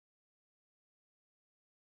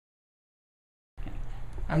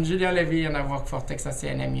I'm Julien Levy and I work for Texas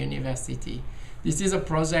A&M University. This is a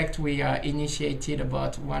project we initiated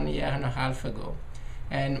about 1.5 years ago.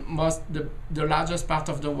 And the largest part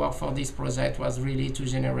of the work for this project was really to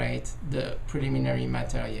generate the preliminary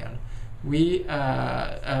material. We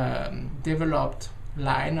developed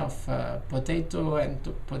line of potato and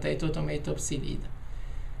tomato psyllid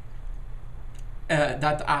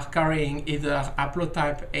that are carrying either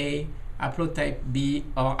haplotype A, haplotype B,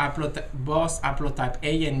 or both haplotype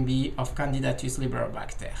A and B of Candidatus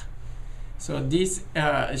liberobacter. So this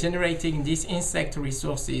generating these insect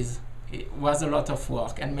resources was a lot of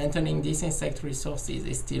work, and maintaining these insect resources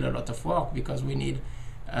is still a lot of work because we need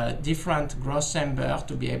different growth chambers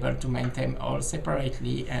to be able to maintain all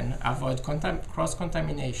separately and avoid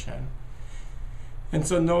cross-contamination. And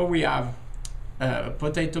so now we have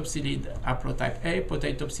potato psyllid haplotype A,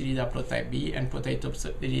 potato psyllid haplotype B, and potato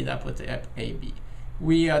psyllid haplotype AB.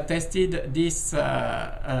 We tested this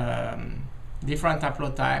different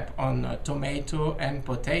haplotype on tomato and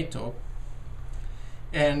potato,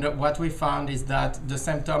 and what we found is that the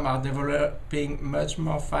symptoms are developing much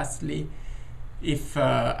more fastly if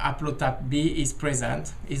haplotype B is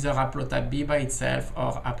present, either haplotype B by itself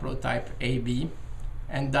or haplotype AB,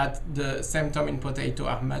 and that the symptoms in potato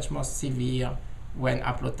are much more severe when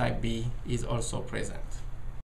haplotype B is also present.